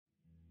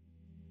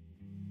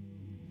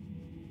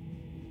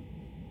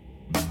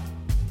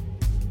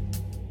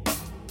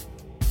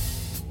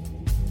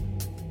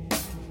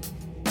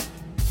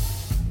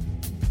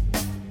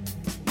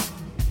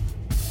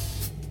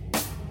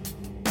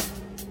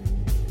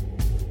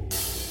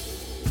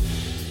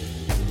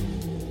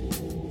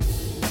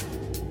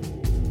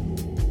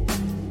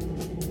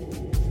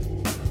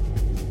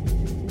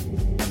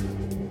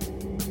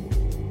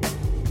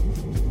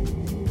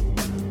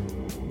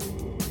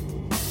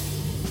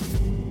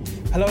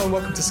Hello and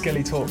welcome to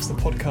Skelly Talks, the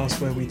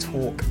podcast where we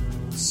talk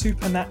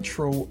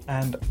supernatural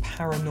and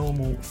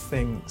paranormal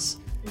things.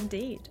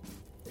 Indeed.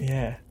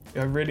 Yeah,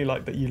 I really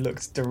like that you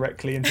looked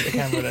directly into the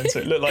camera then, so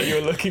it looked like you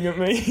were looking at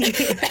me.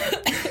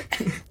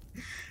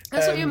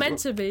 That's what you're meant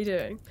to be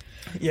doing.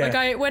 Yeah.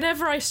 Like,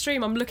 whenever I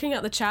stream, I'm looking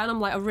at the chat and I'm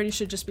like, I really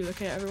should just be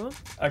looking at everyone.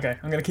 Okay,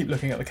 I'm going to keep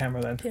looking at the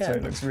camera then, Yeah. so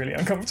it looks really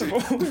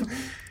uncomfortable.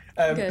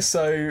 Okay.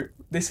 So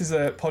this is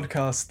a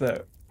podcast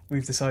that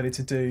we've decided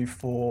to do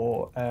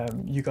for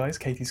you guys,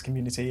 Katie's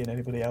community, and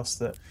anybody else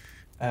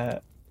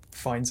that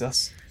finds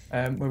us,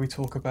 where we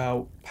talk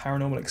about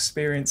paranormal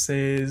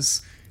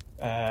experiences,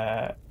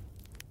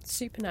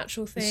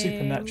 Supernatural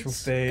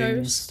things.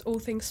 Ghosts, all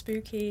things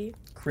spooky.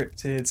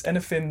 cryptids,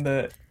 anything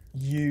that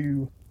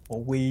you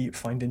or we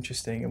find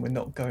interesting, and we're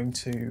not going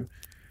to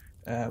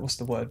what's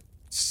the word?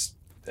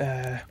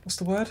 We're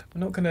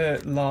not going to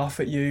laugh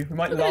at you. We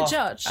might We're laugh. going to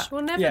judge.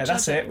 We'll never Yeah, judge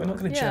that's it. anyone. We're not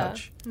going to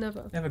judge.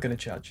 Never. Never going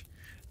to judge.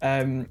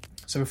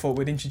 So we thought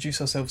we'd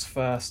introduce ourselves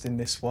first in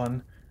this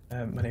one.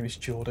 My name is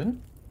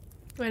Jordan.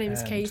 My name is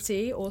And-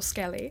 Katie, or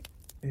Skelly.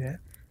 Yeah.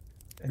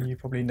 And you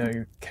probably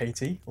know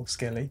Katie or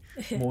Skelly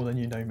more than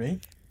you know me,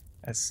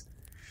 as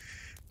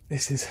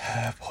this is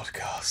her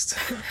podcast.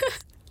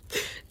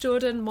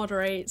 Jordan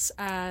moderates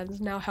and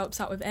now helps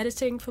out with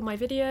editing for my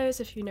videos.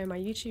 If you know my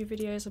YouTube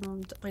videos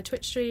and my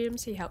Twitch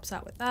streams, he helps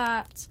out with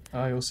that.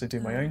 I also do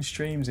my own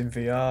streams in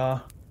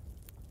VR.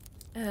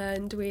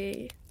 And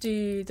we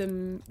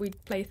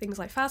play things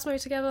like Phasmo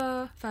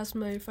together,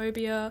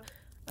 Phasmophobia,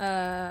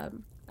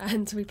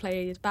 and we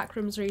played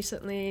Backrooms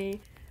recently,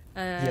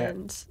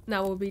 and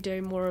now we'll be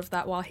doing more of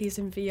that while he's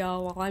in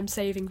VR, while I'm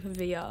saving for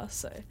VR,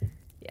 so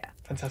yeah.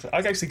 Fantastic.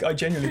 I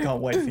genuinely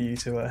can't wait for you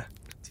to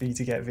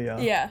get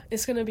VR. Yeah,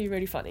 it's going to be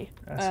really funny.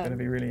 That's going to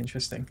be really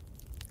interesting.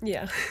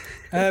 Yeah.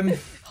 Um,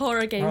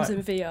 Horror games right.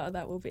 in VR,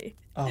 that will be.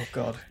 oh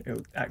God, it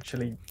would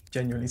actually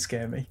genuinely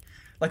scare me.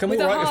 Like I'm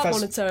With all a right heart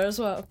with monitor as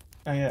well.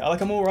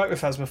 I'm all right with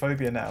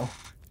Phasmophobia now,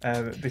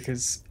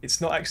 because it's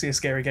not actually a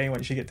scary game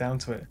once you get down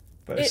to it.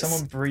 But if It's-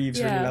 someone breathes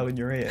really yeah. loud in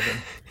your ear, then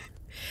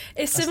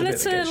It's That's the similar bit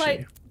that to gets like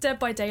you. Dead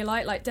by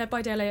Daylight. Like Dead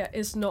by Daylight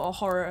is not a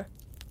horror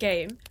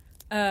game.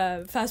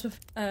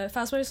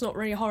 Phasmo is not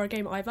really a horror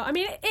game either. I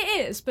mean,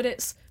 it is, but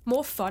it's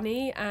more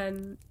funny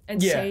and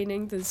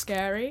entertaining than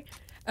scary.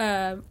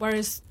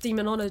 Whereas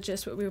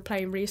Demonologist, what we were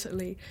playing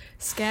recently,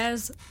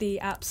 scares the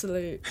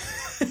absolute.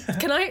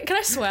 Can I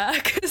swear?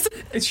 'Cause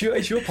it's your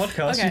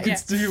podcast. Okay, you can yeah.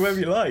 do whatever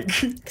you like.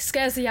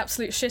 scares the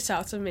absolute shit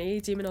out of me.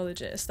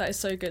 Demonologist, that is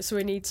so good. So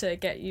we need to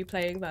get you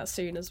playing that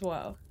soon as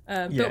well.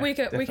 Yeah, But we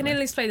can definitely. at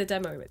least play the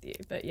demo with you.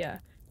 But yeah,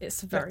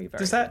 it's very very.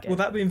 Does that good will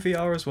game. that be in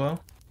VR as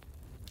well?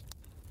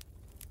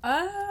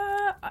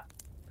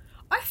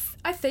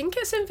 I think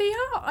it's in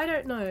VR. I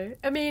don't know.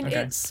 I mean, Okay.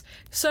 it's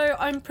so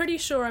I'm pretty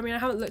sure. I mean, I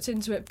haven't looked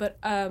into it, but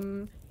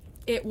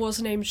it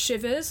was named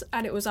Shivers,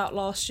 and it was out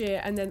last year,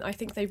 and then I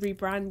think they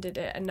rebranded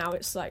it, and now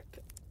it's like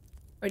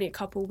only a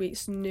couple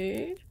weeks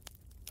new.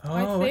 Oh,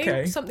 I think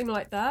okay. something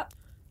like that.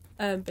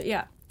 But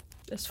yeah,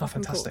 it's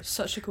fucking cool. fantastic. It's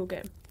such a cool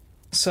game.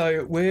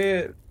 So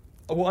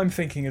what I'm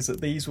thinking is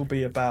that these will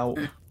be about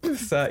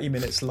 30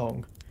 minutes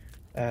long.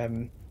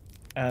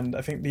 And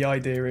I think the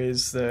idea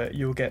is that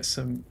you'll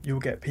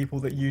get people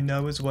that you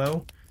know as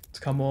well to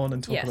come on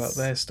and talk Yes. about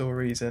their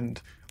stories,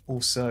 and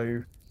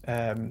also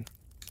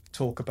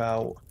talk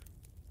about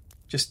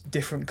just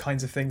different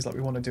kinds of things. Like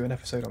we want to do an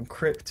episode on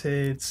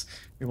cryptids,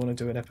 we want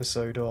to do an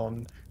episode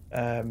on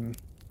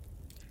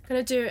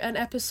Gonna do an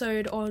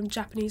episode on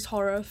Japanese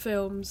horror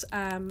films,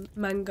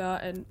 manga,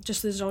 and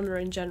just the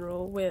genre in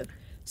general with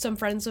some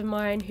friends of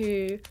mine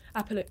who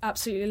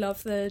absolutely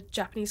love the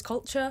Japanese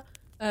culture.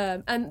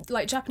 And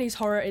like Japanese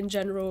horror in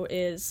general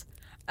is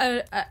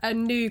a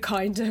new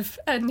kind of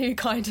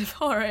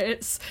horror.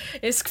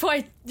 It's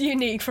quite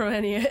unique from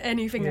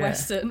anything Yeah.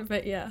 Western,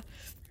 but yeah.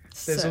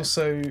 There's So-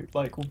 also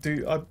like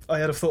I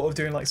had a thought of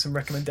doing like some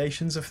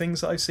recommendations of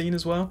things that I've seen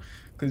as well,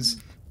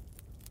 because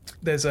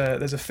there's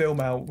a film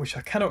out which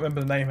I cannot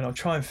remember the name, and I'll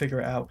try and figure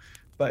it out,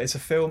 but it's a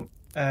film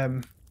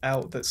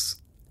out that's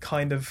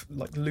kind of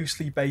like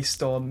loosely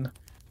based on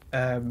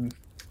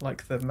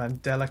like the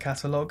Mandela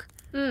catalogue,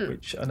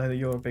 which I know that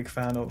you're a big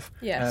fan of.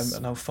 Yes.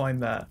 And I'll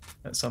find that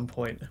at some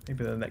point,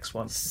 maybe the next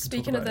one. We can talk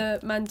Speaking of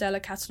about the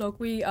Mandela catalogue,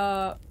 we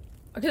are,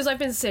 because I've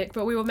been sick,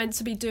 but we were meant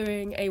to be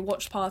doing a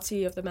watch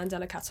party of the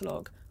Mandela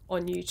catalogue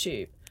on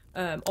YouTube,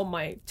 on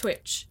my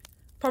Twitch.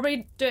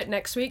 Probably do it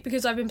next week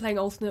because I've been playing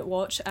Alternate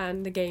Watch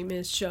and the game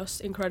is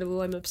just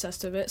incredible. I'm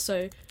obsessed with it.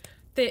 So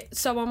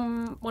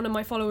one of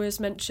my followers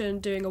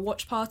mentioned doing a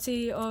watch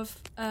party of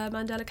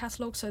Mandela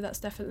catalogue, so that's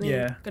definitely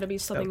Yeah. going to be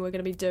something we're going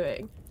to be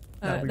doing.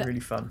 That'll be that- really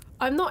fun.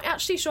 I'm not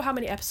actually sure how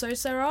many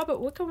episodes there are,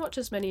 but we can watch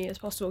as many as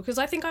possible because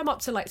I think I'm up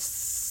to like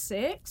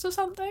 6 or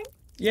something.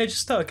 Yeah, just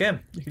start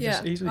again. You can Yeah,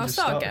 just easily I'll just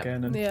start start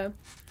again, and Yeah.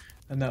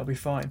 that'll be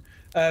fine.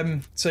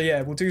 So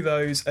yeah, we'll do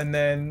those, and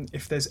then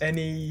if there's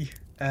any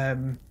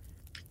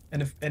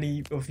and if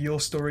any of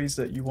your stories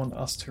that you want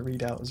us to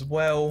read out as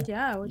well,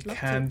 Yeah, I would you love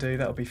can to. do.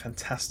 That would be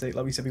fantastic.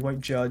 Like we said, we won't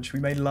judge. We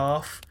may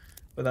laugh,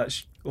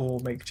 or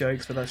make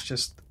jokes, but that's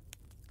just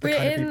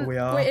kind of people we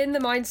are. We're in the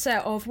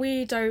mindset of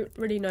we don't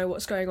really know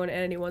what's going on in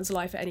anyone's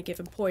life at any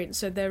given point.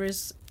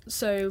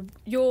 So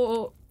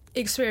your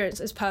experience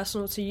is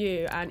personal to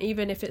you, and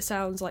even if it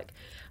sounds like,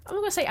 I'm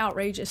not going to say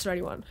outrageous to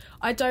anyone,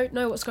 I don't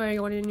know what's going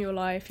on in your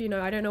life, you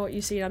know, I don't know what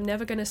you see, I'm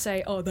never going to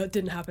say, oh, that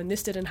didn't happen,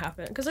 this didn't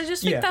happen, because I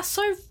just think that's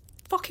so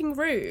fucking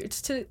rude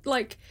to,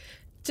 like,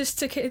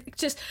 just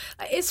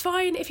it's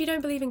fine if you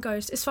don't believe in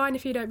ghosts, it's fine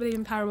if you don't believe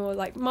in paranormal,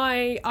 like,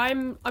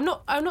 I'm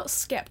not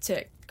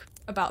skeptic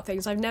about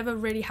things, I've never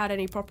really had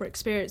any proper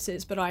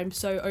experiences, but I'm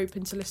so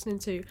open to listening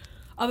to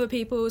other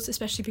people's,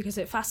 especially because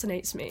it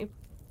fascinates me,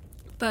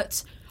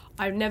 but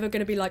I'm never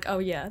going to be like, oh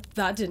yeah,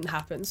 that didn't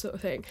happen, sort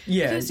of thing.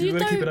 Yeah, because you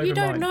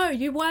don't know.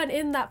 You weren't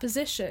in that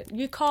position.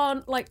 You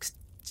can't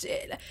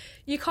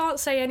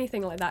say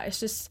anything like that. It's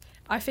just,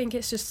 I think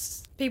it's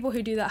just people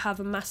who do that have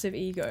a massive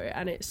ego,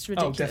 and it's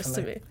ridiculous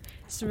to me.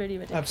 It's really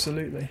ridiculous.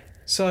 Absolutely.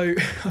 So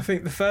I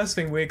think the first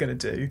thing we're going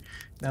to do,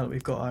 now that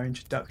we've got our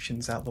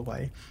introductions out the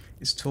way,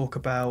 is talk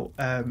about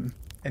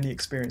any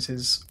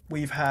experiences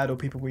we've had or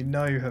people we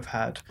know have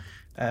had.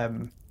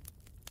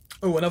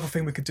 Another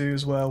thing we could do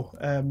as well.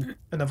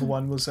 Another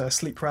one was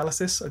sleep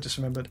paralysis. I just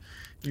remembered.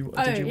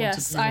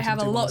 I have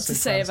a lot to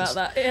say about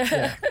that.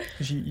 Yeah,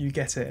 because you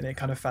get it, and it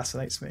kind of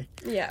fascinates me.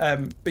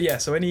 Yeah. But yeah,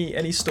 so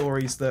any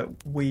stories that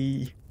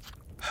we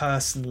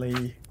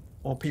personally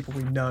or people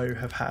we know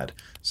have had.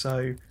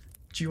 So,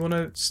 do you want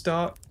to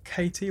start,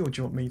 Katie, or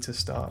do you want me to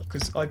start?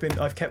 Because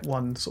I've kept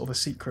one sort of a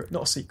secret,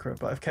 not a secret,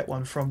 but I've kept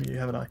one from you,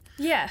 haven't I?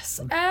 Yes.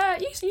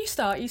 You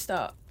start.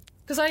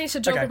 Because I need to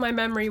joggle my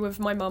memory with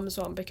my mum's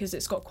one, because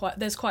there's quite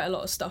a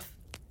lot of stuff,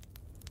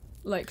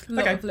 like a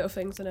lot of little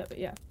things in it. But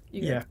yeah,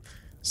 you go. Yeah.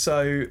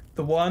 So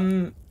the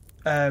one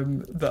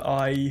that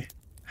I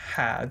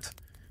had,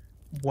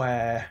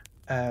 where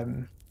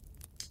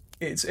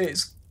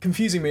it's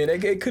confusing me, and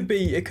it could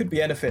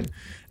be anything,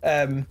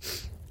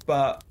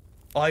 but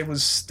I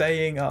was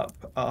staying up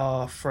at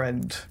our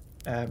friend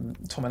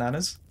Tom and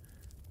Anna's,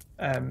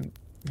 who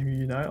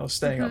you know. I was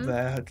staying up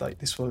there.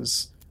 This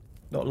was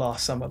not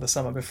last summer, the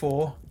summer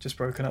before, just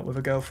broken up with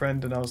a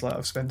girlfriend, and I was like,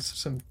 I've spent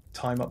some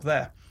time up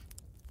there.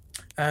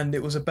 And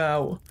it was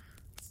about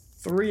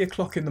 3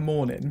 o'clock in the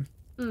morning.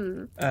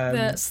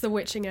 That's the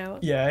witching hour.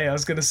 Yeah, I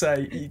was going to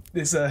say,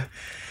 there's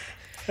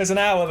an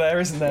hour there,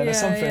 isn't there? There's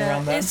something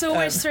around that. It's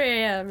always 3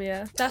 a.m,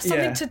 yeah. That's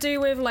something to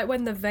do with, like,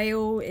 when the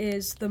veil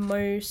is the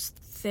most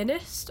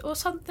thinnest or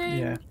something.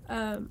 Yeah.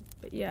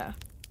 But yeah.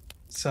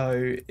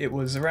 So it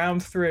was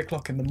around 3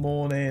 o'clock in the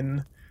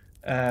morning,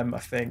 I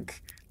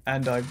think.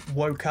 And I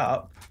woke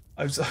up.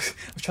 I was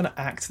trying to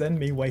act then,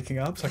 me waking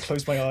up. So I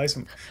closed my eyes.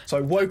 So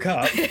I woke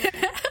up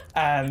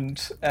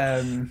and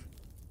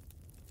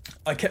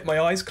I kept my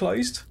eyes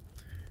closed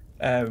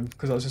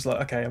because I was just like,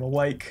 okay, I'm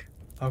awake.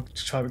 I'll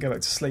try to go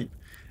back to sleep.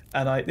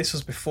 And this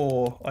was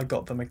before I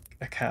got them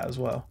a cat as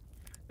well.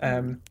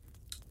 And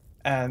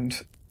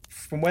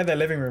from where their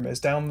living room is,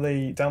 down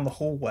the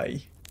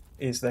hallway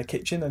is their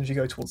kitchen, and as you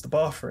go towards the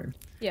bathroom.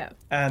 Yeah.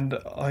 And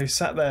I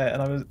sat there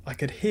and I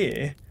could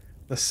hear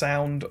the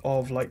sound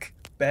of like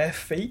bare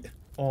feet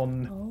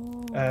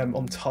on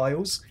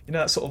tiles. You know,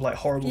 that sort of like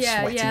horrible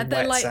sweaty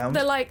wet sound.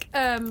 They're like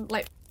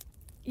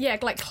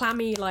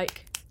clammy,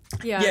 like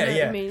I know what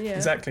you mean,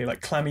 exactly,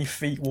 like clammy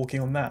feet walking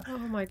on that. Oh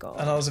my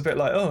god. And I was a bit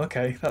like, oh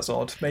okay, that's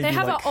odd. Maybe they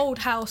have an old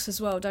house as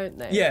well, don't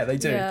they? Yeah, they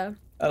do. Yeah.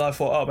 And I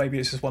thought, oh, maybe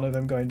it's just one of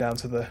them going down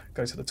to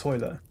go to the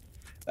toilet.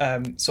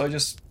 So I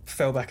just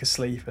fell back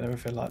asleep and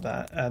everything like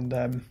that.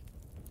 And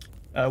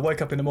I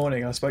woke up in the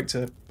morning, I spoke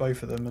to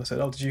both of them and I said,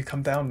 oh, did you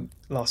come down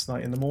last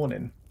night in the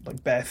morning,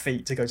 like bare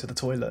feet, to go to the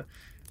toilet?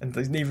 And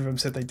neither of them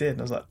said they did.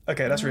 And I was like,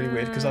 okay, that's really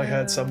weird, because I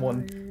heard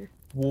someone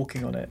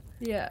walking on it.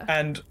 Yeah.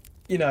 And,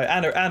 you know,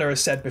 Anna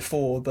has said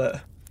before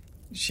that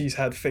she's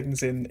had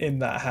things in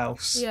that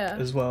house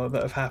as well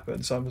that have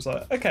happened. So I was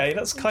like, okay,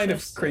 that's kind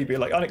of creepy,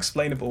 like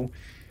unexplainable.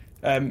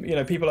 You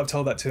know, people I've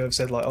told that to have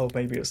said like, oh,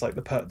 maybe it's like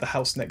the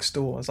house next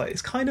door. I was like,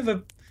 it's kind of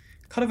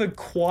a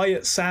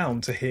quiet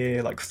sound to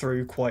hear, like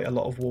through quite a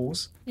lot of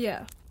walls.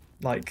 Yeah.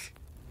 Like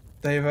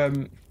they've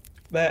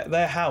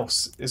their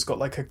house has got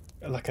like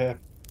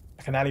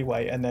an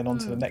alleyway and then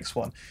onto the next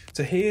one.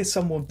 To hear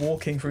someone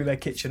walking through their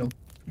kitchen on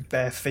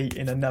bare feet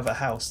in another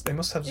house, they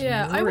must have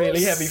some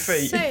really heavy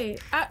feet. Say,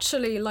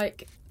 actually,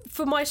 like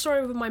for my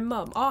story with my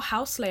mum, our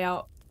house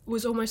layout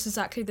was almost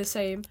exactly the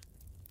same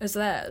as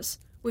theirs,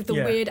 with the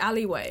weird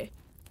alleyway.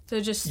 So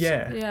just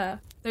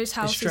those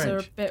houses are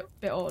a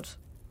bit odd.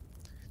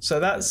 So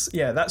that's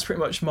pretty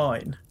much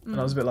mine. And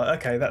I was a bit like,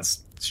 okay,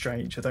 that's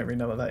strange. I don't really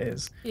know what that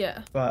is.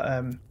 Yeah.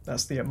 But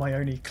that's my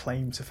only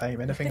claim to fame.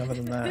 Anything other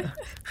than that,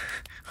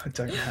 I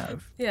don't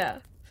have. Yeah.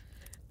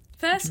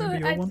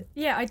 Personally,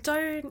 I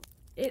don't.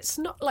 It's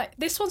not like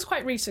this one's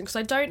quite recent because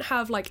I don't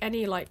have like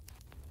any like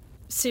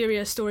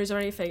serious stories or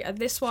anything. And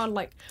this one,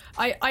 like,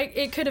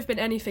 it could have been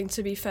anything,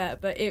 to be fair.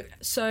 But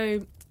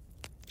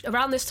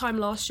around this time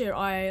last year,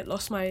 I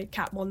lost my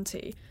cat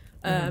Monty.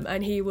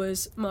 And he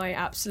was my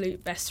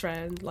absolute best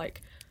friend.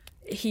 Like,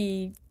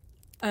 he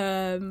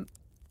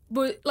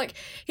like,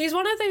 he's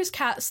one of those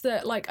cats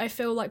that, like, I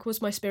feel like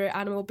was my spirit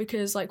animal,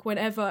 because, like,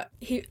 whenever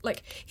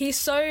he's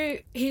so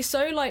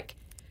like,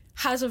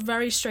 has a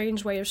very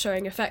strange way of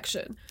showing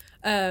affection.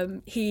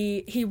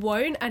 He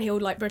won't, and he'll,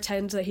 like,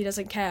 pretend that he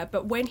doesn't care,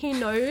 but when he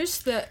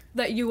knows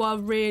that you are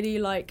really,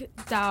 like,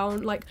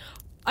 down, like,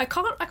 I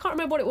can't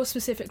remember what it was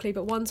specifically,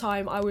 but one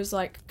time I was,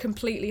 like,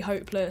 completely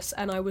hopeless,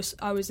 and I was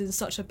in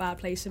such a bad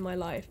place in my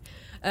life,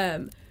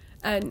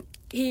 and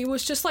he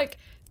was just, like,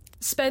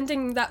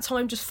 spending that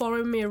time just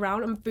following me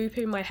around and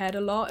booping my head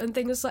a lot and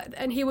things like,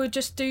 and he would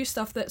just do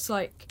stuff that's,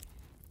 like,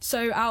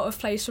 so out of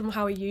place from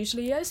how he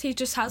usually is. He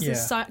just has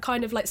this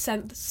kind of, like,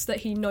 sense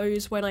that he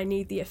knows when I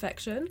need the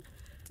affection.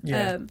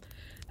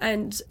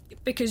 And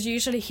because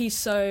usually he's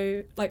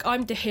so, like,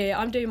 I'm here,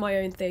 I'm doing my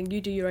own thing,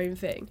 you do your own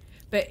thing,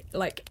 but,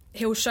 like,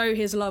 he'll show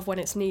his love when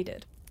it's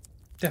needed.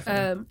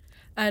 Definitely.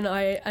 And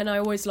I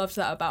always loved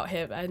that about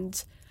him.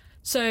 And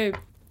so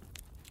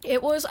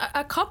it was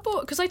a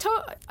couple, because I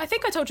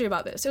think I told you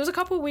about this. It was a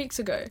couple of weeks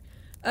ago.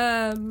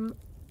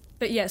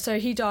 But yeah, so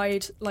he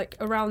died, like,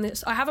 around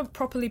this. I haven't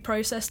properly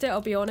processed it,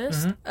 I'll be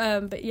honest.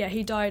 But yeah,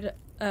 he died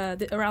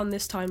around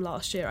this time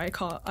last year. I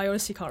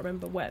honestly can't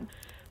remember when.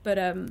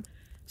 But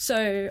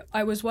so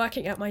I was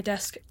working at my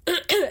desk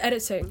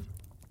editing,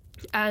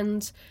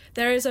 and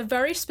there is a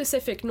very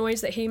specific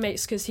noise that he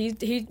makes, because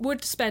he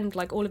would spend,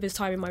 like, all of his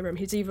time in my room.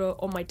 He's either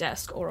on my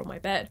desk or on my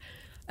bed.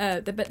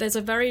 But there's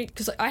a very,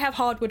 because I have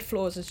hardwood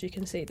floors, as you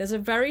can see, there's a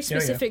very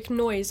specific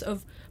noise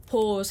of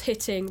paws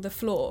hitting the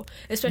floor,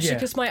 especially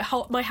because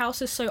my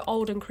house is so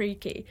old and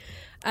creaky,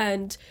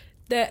 and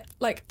that,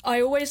 like, I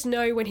always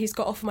know when he's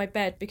got off my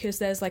bed, because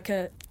there's like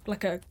a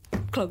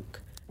clunk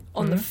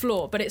on the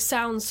floor, but it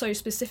sounds so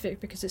specific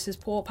because it's his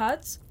paw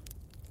pads,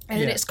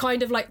 and then it's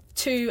kind of like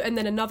two and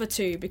then another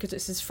two because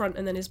it's his front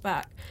and then his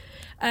back.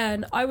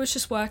 And I was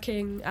just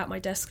working at my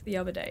desk the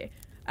other day,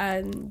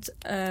 and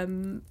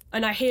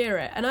I hear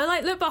it, and I,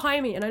 like, look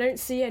behind me and I don't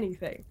see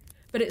anything,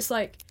 but it's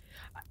like,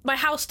 my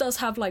house does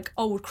have, like,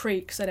 old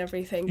creaks and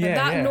everything, but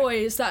that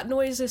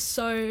noise is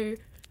so,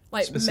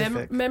 like,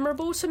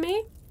 memorable to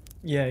me.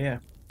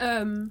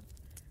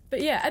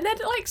 But yeah, and then,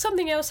 like,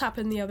 something else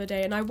happened the other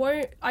day, and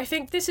I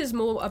think this is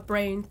more a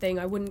brain thing.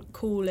 I wouldn't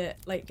call it,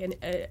 like,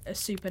 a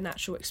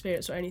supernatural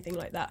experience or anything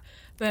like that,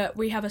 but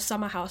we have a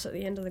summer house at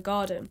the end of the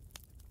garden,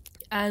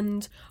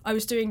 and I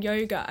was doing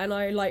yoga, and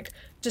I, like,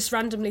 just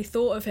randomly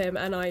thought of him,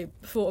 and I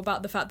thought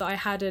about the fact that I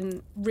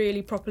hadn't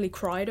really properly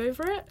cried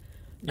over it.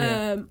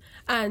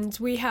 And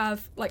we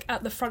have, like,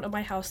 at the front of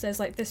my house, there's,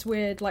 like, this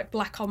weird, like,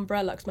 black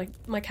umbrella, because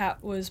my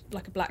cat was,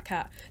 like, a black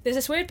cat. There's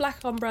this weird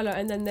black umbrella,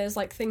 and then there's,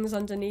 like, things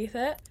underneath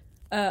it,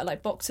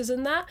 like boxes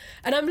and that,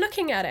 and I'm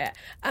looking at it,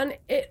 and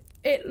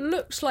it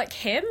looks like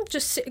him,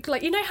 just sit,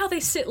 like, you know how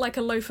they sit like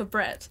a loaf of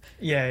bread?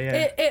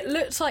 It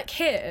looks like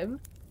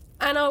him,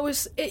 and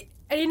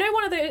and you know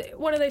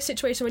one of those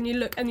situations when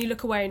you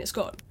look away and it's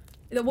gone.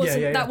 That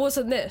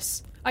wasn't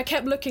this. I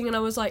kept looking, and I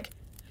was like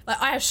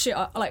I have shit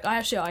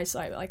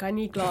eyesight, like, I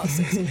need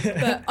glasses.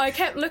 But I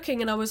kept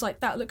looking, and I was like,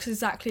 that looks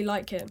exactly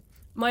like him.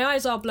 My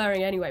eyes are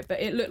blurring anyway, but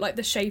it looked like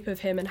the shape of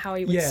him and how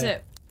he would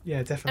sit.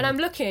 Yeah, definitely. And I'm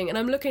looking, and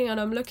I'm looking, and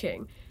I'm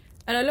looking,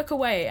 and I look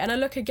away, and I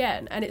look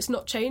again, and it's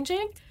not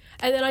changing,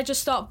 and then I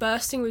just start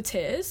bursting with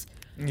tears.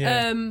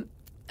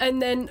 And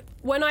then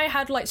when I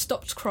had, like,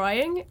 stopped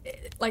crying,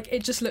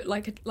 it just looked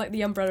like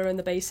the umbrella in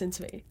the basin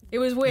to me. It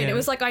was weird. It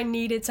was like I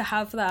needed to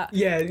have that.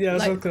 I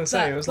was going to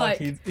say, it was like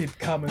he'd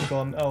come and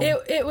gone,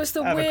 it was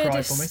the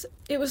weirdest.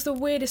 It was the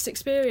weirdest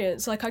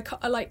experience. Like,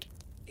 I like,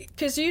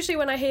 because usually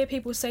when I hear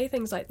people say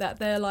things like that,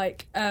 they're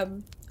like,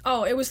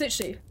 it was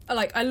literally,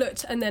 like, I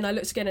looked, and then I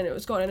looked again, and it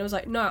was gone, and it was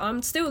like, no,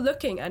 I'm still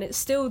looking, and it's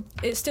still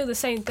the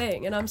same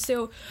thing, and I'm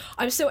still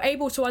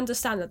able to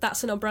understand that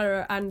that's an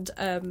umbrella, and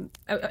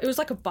it was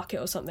like a bucket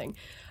or something.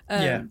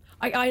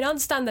 I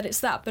understand that it's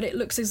that, but it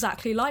looks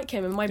exactly like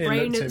him, and my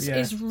brain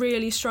is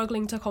really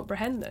struggling to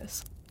comprehend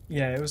this.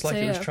 Yeah, it was like,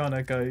 it was trying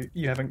to go,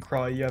 you haven't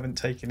cried, you haven't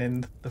taken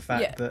in the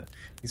fact that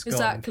he's gone.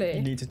 Exactly.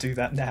 You need to do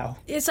that now.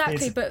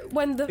 Exactly, but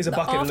when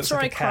after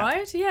I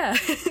cried,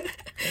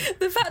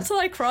 the fact that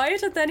I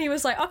cried, and then he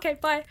was like, okay,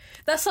 bye.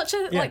 That's such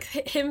a, like,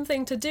 him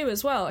thing to do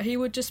as well. He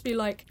would just be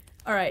like,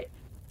 all right,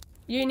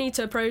 you need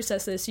to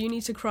process this, you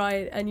need to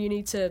cry, and you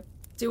need to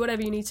do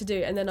whatever you need to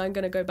do, and then I'm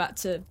going to go back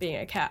to being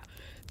a cat.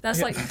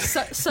 That's, like,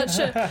 such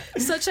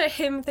a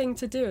him thing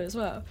to do as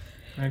well.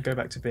 And go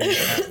back to being a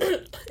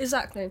cat.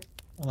 Exactly.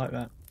 I like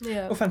that.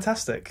 Yeah. Well,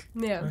 fantastic.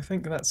 Yeah. I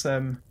think that's.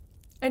 And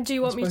do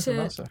you want me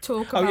to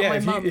talk about my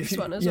mum's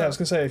one as well? Yeah, I was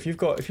going to say, if you've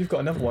got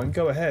another one,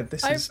 go ahead.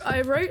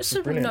 I wrote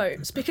some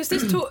notes, because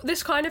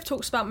this kind of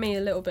talks about me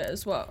a little bit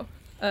as well.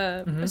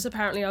 Because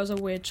apparently I was a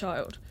weird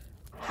child.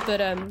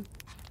 But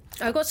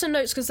I got some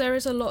notes because there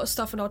is a lot of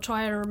stuff, and I'll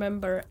try and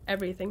remember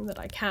everything that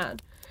I can.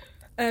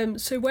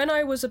 So when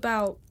I was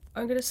about,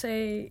 I'm going to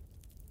say,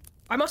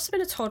 I must have been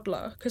a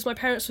toddler, because my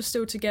parents were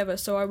still together,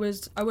 so I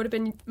would have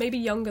been maybe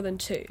younger than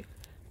 2.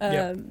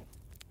 And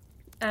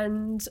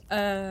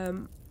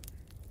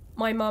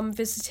my mum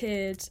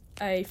visited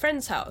a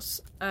friend's house,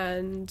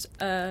 and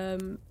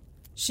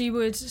she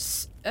would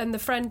and the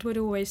friend would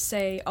always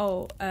say,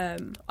 "Oh,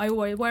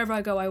 wherever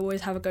I go, I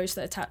always have a ghost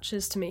that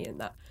attaches to me," and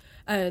that.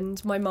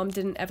 And my mum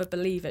didn't ever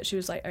believe it. She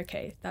was like,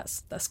 "Okay,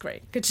 that's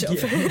great, good job."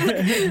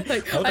 Yeah.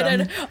 Like, Well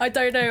I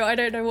don't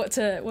know what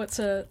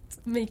to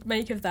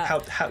make of that.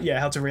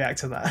 How to react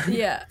to that.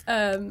 Yeah.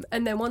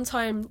 And then one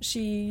time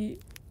she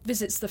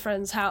visits the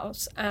friend's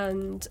house,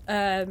 and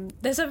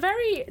there's a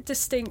very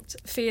distinct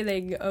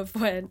feeling of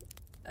when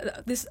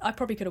this. I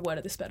probably could have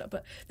worded this better,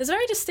 but there's a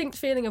very distinct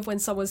feeling of when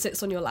someone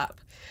sits on your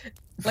lap,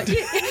 like.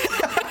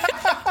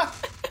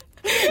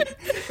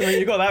 I mean,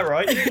 you got that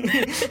right.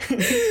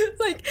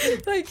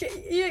 like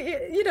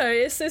you know,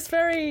 it's this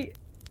very.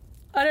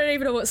 I don't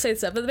even know what to say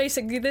to that, but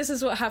basically this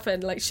is what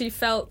happened. Like, she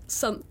felt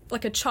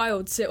like a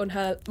child sit on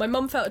her. My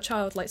mum felt a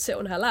child like sit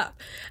on her lap,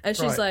 and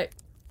she's like,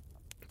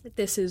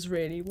 "This is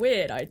really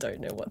weird. I don't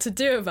know what to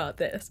do about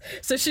this."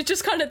 So she's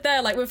just kind of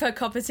there, like with her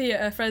cup of tea at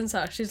her friend's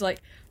house. She's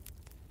like,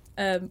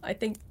 I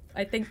think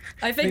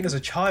there's a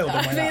child on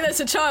my lap. I think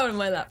there's a child in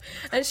my lap.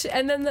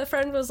 And then the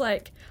friend was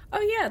like,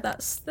 "Oh yeah,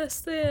 that's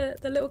the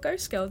little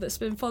ghost girl that's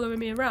been following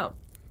me around."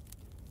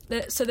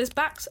 So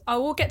I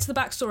will get to the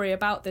backstory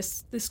about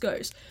this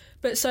ghost.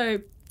 But so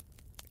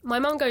my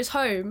mum goes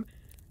home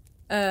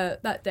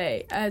that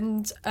day,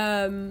 and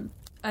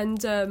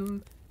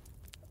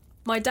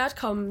my dad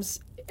comes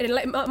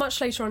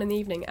much later on in the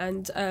evening,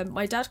 and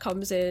my dad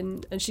comes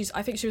in, and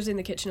I think she was in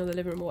the kitchen or the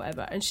living room or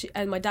whatever,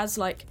 and my dad's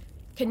like,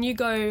 "Can you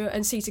go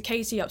and see to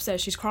Katie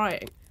upstairs? She's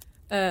crying."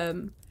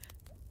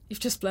 You've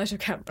just blurred your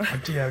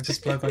camera. Yeah, I've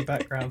just blurred my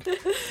background.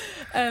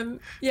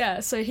 Yeah,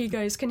 so he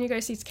goes, "Can you go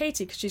see to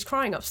Katie? Because she's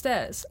crying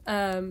upstairs."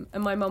 And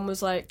my mum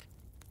was like,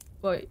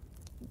 "Well,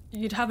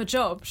 you'd have a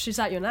job. She's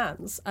at your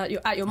nan's, at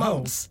your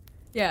mum's."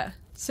 Yeah,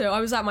 so I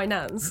was at my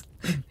nan's.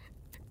 You'd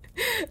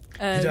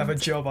have a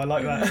job. I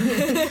like that.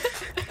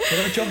 You'd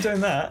have a job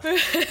doing that.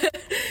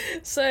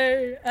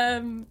 So,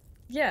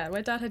 yeah,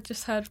 my dad had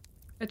just heard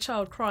a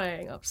child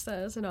crying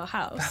upstairs in our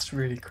house. That's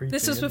really creepy.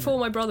 This was before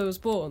my brother was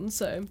born,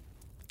 so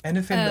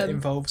anything that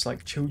involves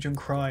like children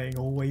crying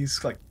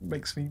always like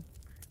makes me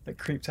like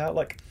creeped out.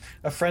 Like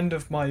a friend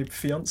of my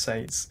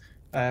fiance's,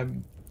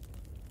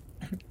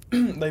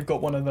 they've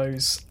got one of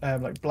those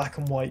like black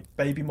and white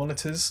baby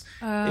monitors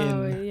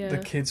in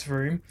the kids'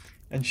 room.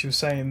 And she was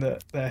saying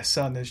that their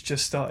son has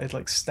just started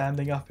like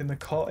standing up in the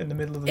cot in the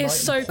middle of the night. It's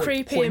so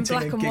creepy in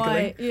black and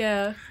white,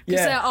 yeah.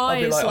 Because their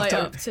eyes light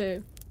up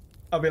too.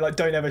 I'll be like,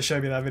 don't ever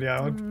show me that video.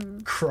 I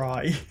would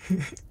cry.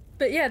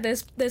 But yeah,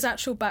 there's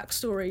actual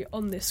backstory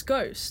on this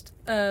ghost.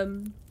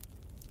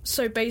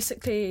 So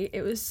basically,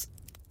 it was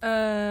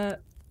my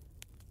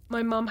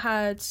mum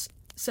had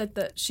said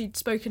that she'd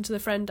spoken to the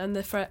friend, and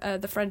the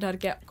friend had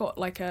got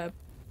like a,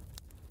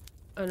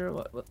 I don't know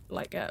what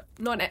like a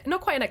not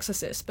quite an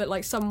exorcist, but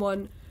like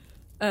someone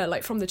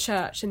like from the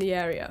church in the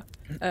area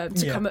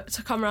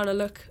to come around and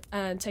look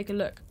and take a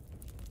look.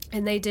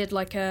 And they did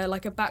like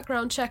a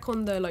background check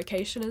on the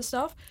location and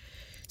stuff.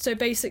 So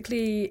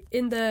basically,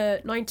 in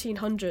the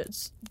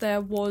 1900s,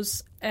 there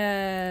was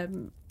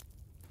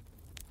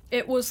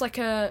it was like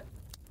a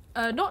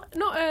not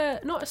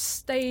a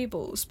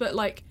stables, but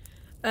like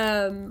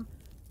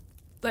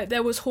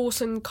there was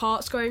horse and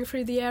carts going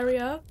through the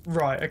area.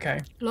 Right.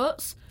 Okay.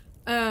 Lots,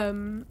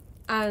 and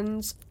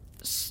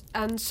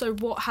so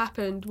what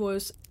happened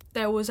was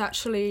there was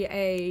actually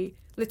a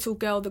little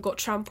girl that got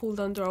trampled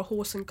under a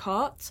horse and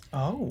cart.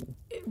 Oh.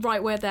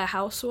 Right where their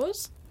house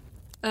was.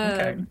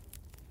 Okay.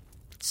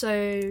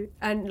 So,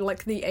 and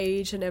like the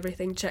age and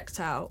everything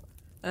checked out.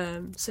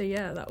 So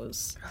yeah,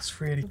 that's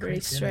really really creepy,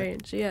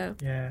 strange. Yeah.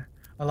 Yeah.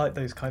 I like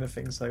those kind of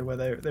things though, where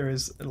there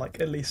is like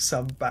at least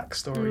some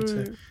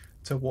backstory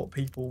to what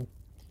people,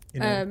 you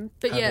know,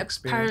 but have yeah,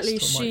 experienced apparently or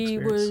might she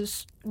experience.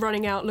 was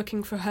running out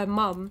looking for her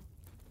mum,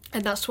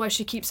 and that's why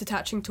she keeps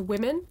attaching to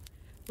women,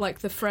 like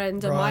the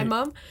friend and my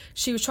mum.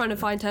 She was trying to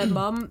find her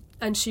mum,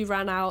 and she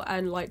ran out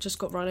and like just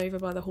got run over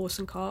by the horse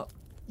and cart.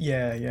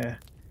 Yeah.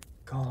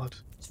 God.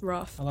 It's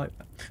rough. I like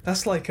that.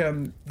 That's like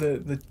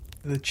the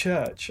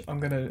church. I'm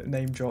gonna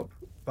name drop,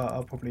 but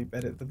I'll probably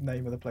edit the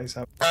name of the place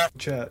out.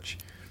 Church,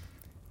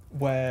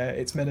 where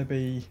it's meant to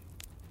be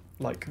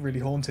like really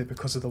haunted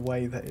because of the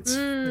way that it's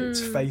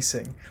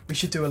facing. We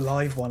should do a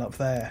live one up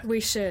there. We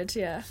should,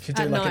 yeah. Should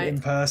do like an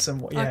in-person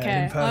one. Yeah, okay,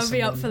 an in-person I'll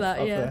be up one for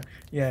that. Yeah, there.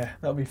 Yeah,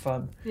 that'll be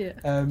fun.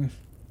 Yeah.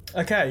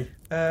 Okay.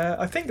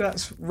 I think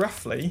that's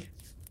roughly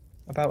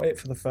about it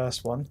for the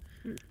first one.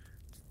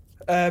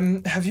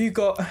 Have you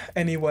got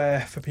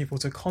anywhere for people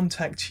to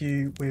contact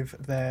you with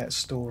their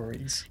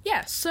stories?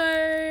 Yeah,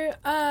 so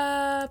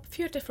a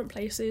few different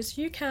places.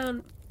 You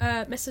can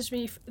message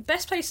me. The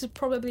best place would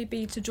probably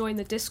be to join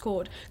the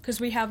Discord, because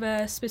we have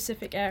a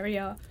specific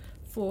area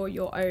for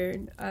your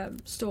own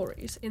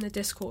stories in the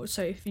Discord.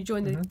 So if you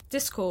join the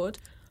Discord,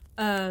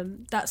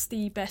 that's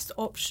the best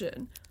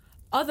option.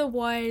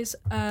 Otherwise,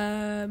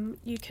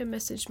 you can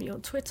message me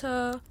on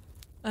Twitter.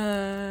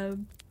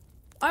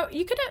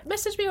 You could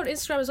message me on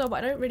Instagram as well,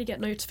 but I don't really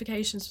get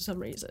notifications for some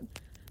reason.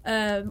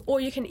 Or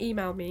you can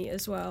email me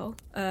as well.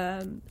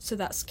 So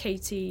that's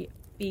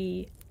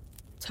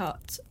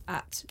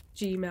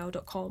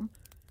katiebtut@gmail.com.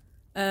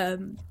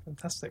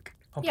 Fantastic.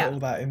 I'll Yeah. put all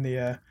that in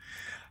the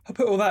I'll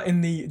put all that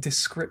in the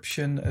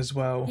description as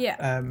well.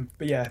 Yeah.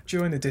 But yeah,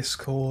 join the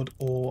Discord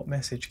or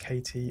message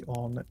Katie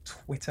on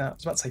Twitter. I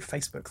was about to say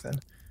Facebook then.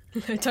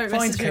 Don't Find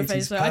message me on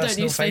Katie's Facebook. I don't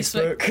use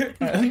personal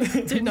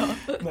Facebook. Do not.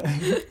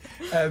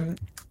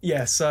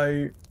 Yeah,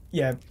 so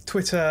yeah,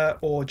 Twitter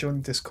or join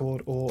the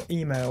Discord or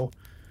email,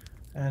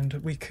 and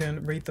we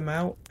can read them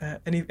out.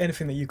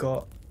 Anything that you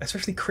got,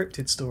 especially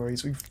cryptid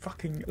stories. We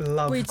fucking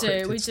love. We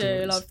cryptid do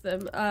stories. love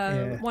them.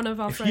 Yeah. One of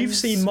our If friends. you've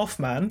seen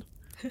Mothman,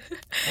 I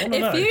wanna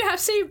know. If you have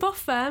seen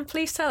Mothman,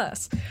 please tell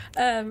us.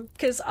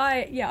 Because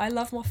I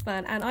love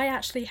Mothman, and I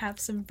actually have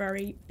some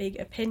very big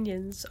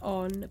opinions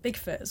on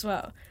Bigfoot as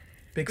well.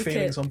 Big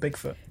feelings on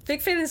Bigfoot.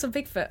 Big feelings on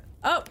Bigfoot.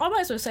 Oh, I might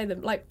as well say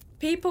them. Like,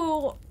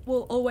 people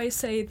will always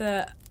say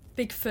that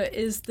Bigfoot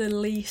is the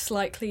least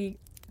likely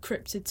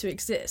cryptid to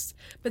exist,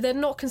 but they're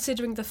not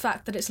considering the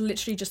fact that it's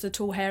literally just a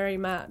tall, hairy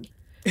man.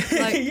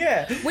 Like,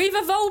 Yeah. we've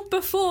evolved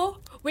before.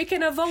 We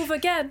can evolve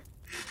again.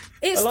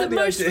 It's like the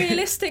the most idea.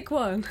 realistic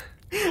one.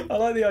 I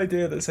like the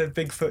idea that said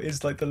Bigfoot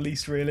is like the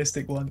least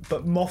realistic one,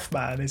 but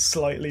Mothman is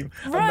slightly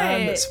a man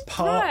Right, that's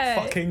part right.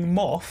 fucking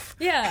moth.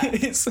 Yeah.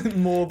 It's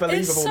more believable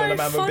It's so than a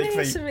man with funny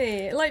big feet. to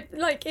me. Like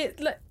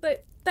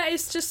that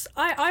is just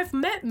I've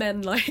met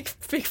men like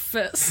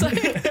Bigfoot. So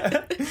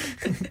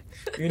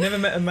You never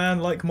met a man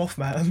like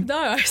Mothman. no,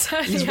 I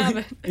certainly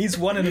haven't. He's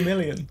 1 in a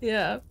million.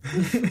 Yeah.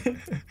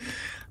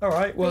 All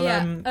right.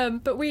 Well,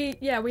 But we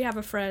have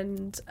a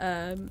friend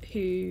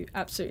who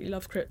absolutely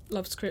loves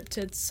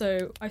cryptids.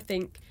 So I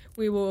think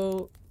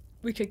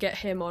we could get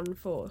him on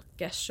for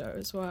guest show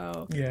as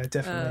well. yeah,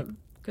 definitely,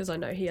 Because I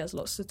know he has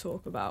lots to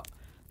talk about.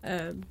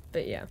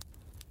 But yeah.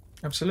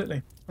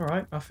 absolutely. All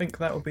right. I think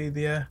that'll be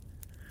the.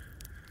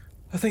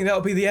 I think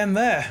that'll be the end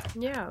there.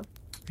 Yeah.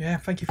 Yeah.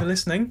 Thank you for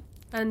listening.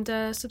 And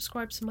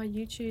subscribe to my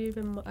YouTube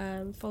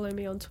and follow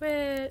me on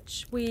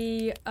Twitch.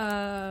 We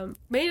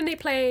mainly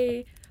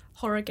play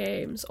horror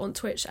games on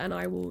Twitch, and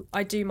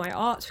I do my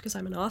art because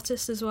I'm an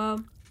artist as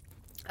well.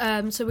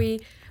 I'm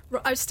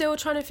still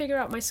trying to figure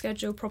out my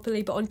schedule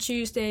properly, but on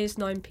Tuesdays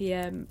 9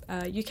 p.m.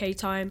 UK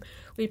time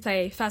we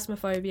play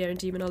Phasmophobia and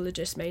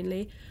Demonologist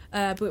mainly,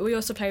 but we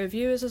also play with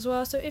viewers as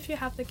well. So if you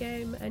have the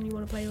game and you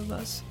want to play with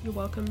us, you're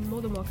more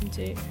than welcome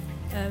to.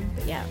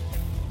 But yeah,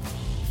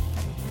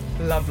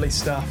 Lovely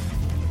stuff.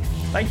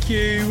 Thank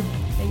you.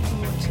 thank you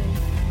for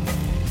watching.